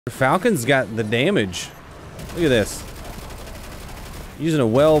Falcon's got the damage. Look at this. Using a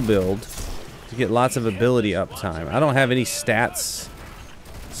well build to get lots of ability uptime. I don't have any stats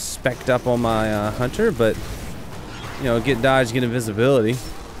spec'd up on my hunter, but you know, get dodge, get invisibility.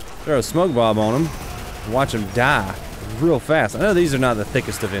 Throw a smoke bomb on him, watch him die real fast. I know these are not the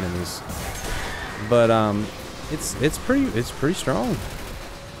thickest of enemies, but it's pretty strong.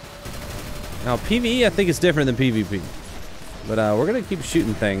 Now PvE I think is different than PvP, but we're gonna keep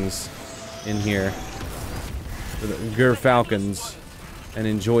shooting things in here for the Gyrfalcons and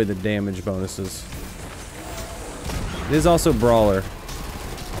enjoy the damage bonuses. It is also brawler.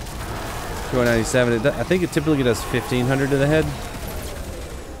 297. I think it typically does 1500 to the head.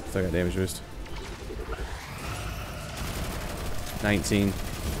 Still got damage boost. 19.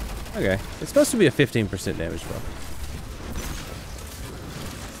 Okay, it's supposed to be a 15% damage buff.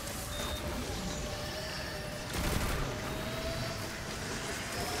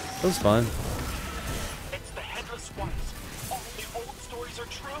 That was fun. It's the headless ones. All the old stories are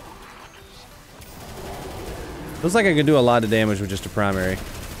true. Looks like I can do a lot of damage with just a primary.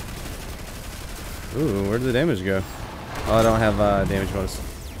 Ooh, where did the damage go? Oh, I don't have damage bonus.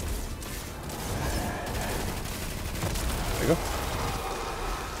 There you go.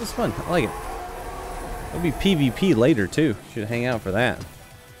 It's fun. I like it. It'll be PvP later too. Should hang out for that.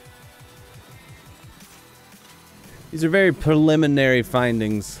 These are very preliminary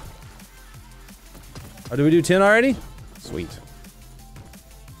findings. Oh, did we do 10 already? Sweet.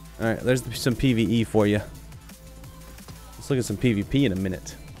 Alright, there's some PvE for you. Let's look at some PvP in a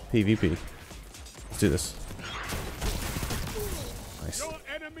minute. PvP. Let's do this. Nice.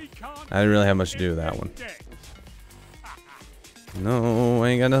 I didn't really have much to do with that one. No, I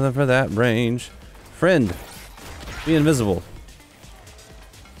ain't got nothing for that range. Friend, be invisible.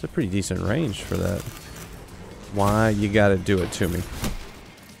 It's a pretty decent range for that. Why you gotta do it to me?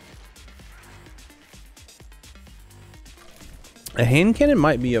 A hand cannon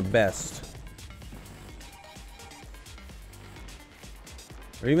might be a best.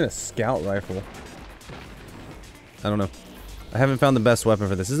 Or even a scout rifle. I don't know. I haven't found the best weapon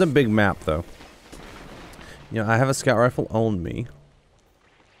for this. This is a big map though. You know, I have a scout rifle on me.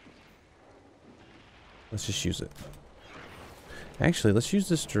 Let's just use it. Actually, let's use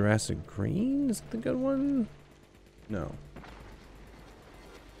this Jurassic Green. Is it the good one? No.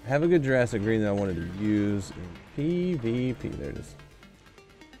 I have a good Jurassic Green that I wanted to use in PvP. There it is.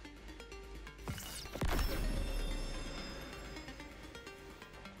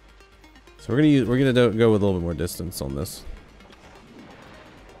 So we're gonna go with a little bit more distance on this.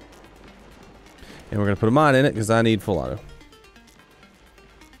 And we're gonna put a mod in it because I need full auto.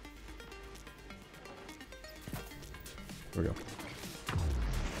 Here we go.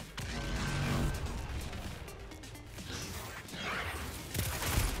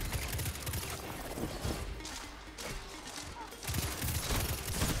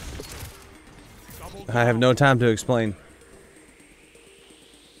 I have no time to explain.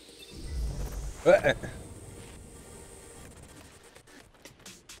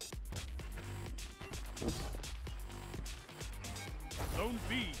 Zone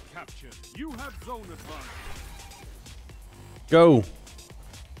B captured. You have zone advantage. Go.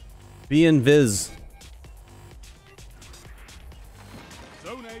 Be invis.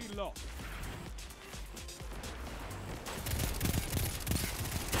 Zone A locked.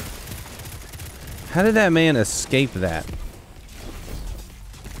 How did that man escape that?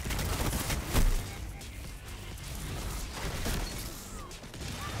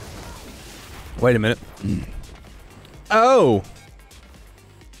 Wait a minute. Oh!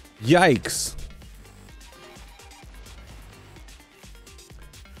 Yikes.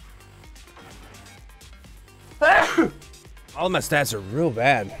 All of my stats are real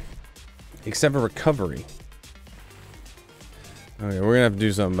bad. Except for recovery. Okay, we're gonna have to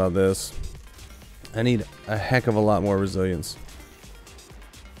do something about this. I need a heck of a lot more resilience.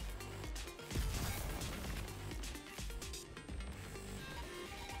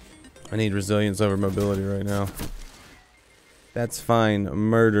 I need resilience over mobility right now. That's fine.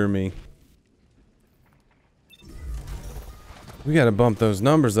 Murder me. We gotta bump those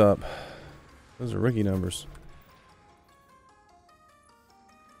numbers up. Those are rookie numbers.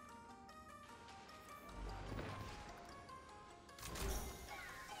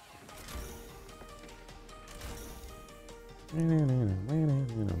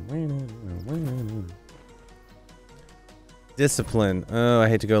 Discipline. Oh, I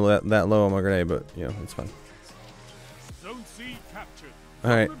hate to go that low on my grenade, but you know, it's fine. Zone C captured.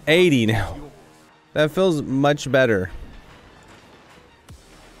 Alright, 80 now. That feels much better.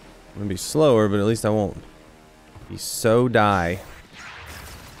 I'm gonna be slower, but at least I won't be so die.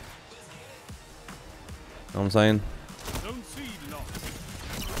 Know what I'm saying? Zone C lost.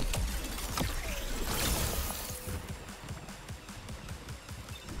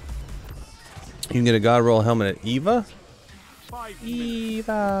 You can get a God Roll helmet at Eva? 5 minutes.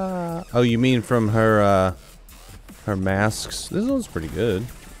 Eva. Oh, you mean from her masks? This one's pretty good.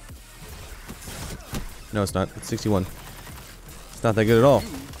 No, it's not. It's 61. It's not that good at all. You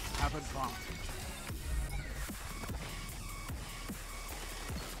have advantage.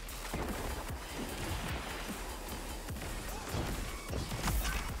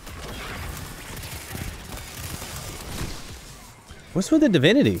 What's with the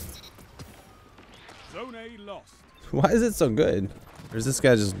divinity? Zone A lost. Why is it so good? Or is this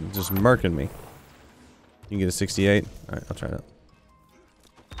guy just murking me? You can get a 68. Alright, I'll try that.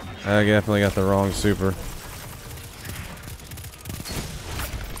 I definitely got the wrong super.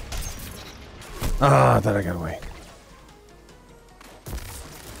 Ah, I thought I got away.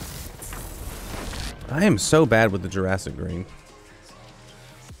 I am so bad with the Jurassic Green.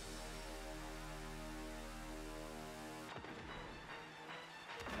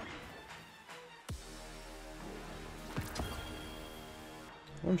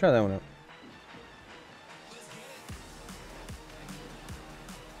 I'm gonna try that one out.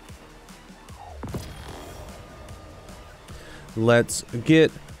 Let's get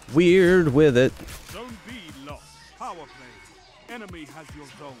weird with it. Zone B lost. Power play. Enemy has your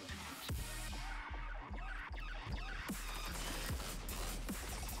zone.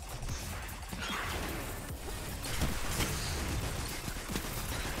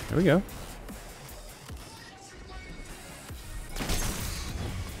 There we go.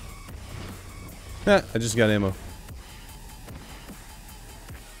 Ah, I just got ammo.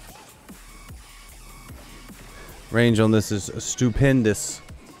 Range on this is stupendous.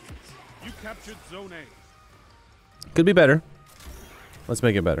 You captured Zone A. Could be better. Let's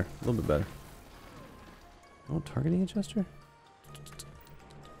make it better. A little bit better. Oh, targeting adjuster?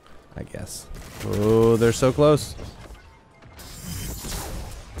 I guess. Oh, they're so close.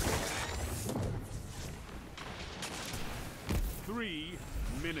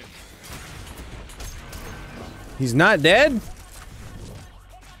 He's not dead?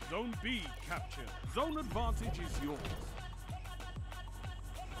 Zone B captured. Zone advantage is yours.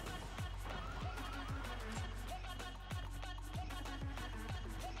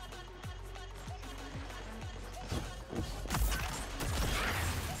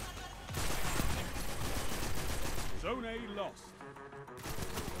 Zone A lost.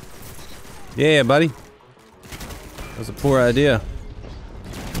 Yeah, buddy. That was a poor idea.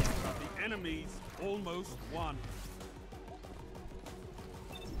 The enemy's almost won.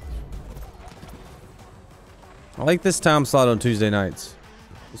 I like this time slot on Tuesday nights.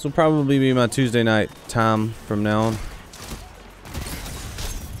 This will probably be my Tuesday night time from now on.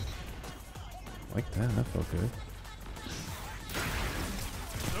 Like that, that felt good.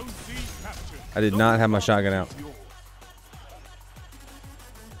 I did not have my shotgun out.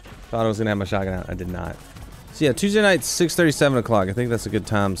 Thought I was gonna have my shotgun out. I did not. So yeah, Tuesday night, 6:30, 7 o'clock. I think that's a good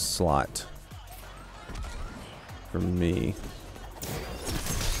time slot for me.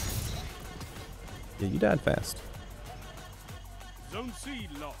 Yeah, you died fast. Zone C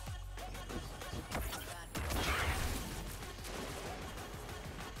lost.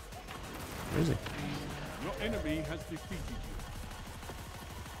 Where is he? Your enemy has defeated you.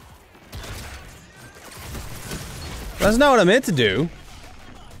 That's not what I meant to do.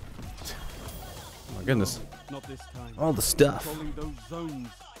 Oh my goodness. Not this time. All the stuff. Controlling those zones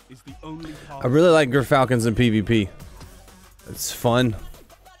is the only I really like Gyrfalcons in PvP. It's fun.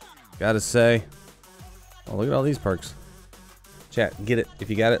 Gotta say. Oh, look at all these perks. Chat, get it. If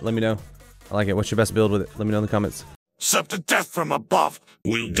you got it, let me know. I like it. What's your best build with it? Let me know in the comments. Sup to death from above.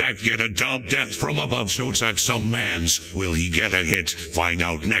 Will Death get a dub? Death from above shoots at some mans. Will he get a hit? Find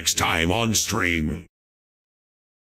out next time on stream.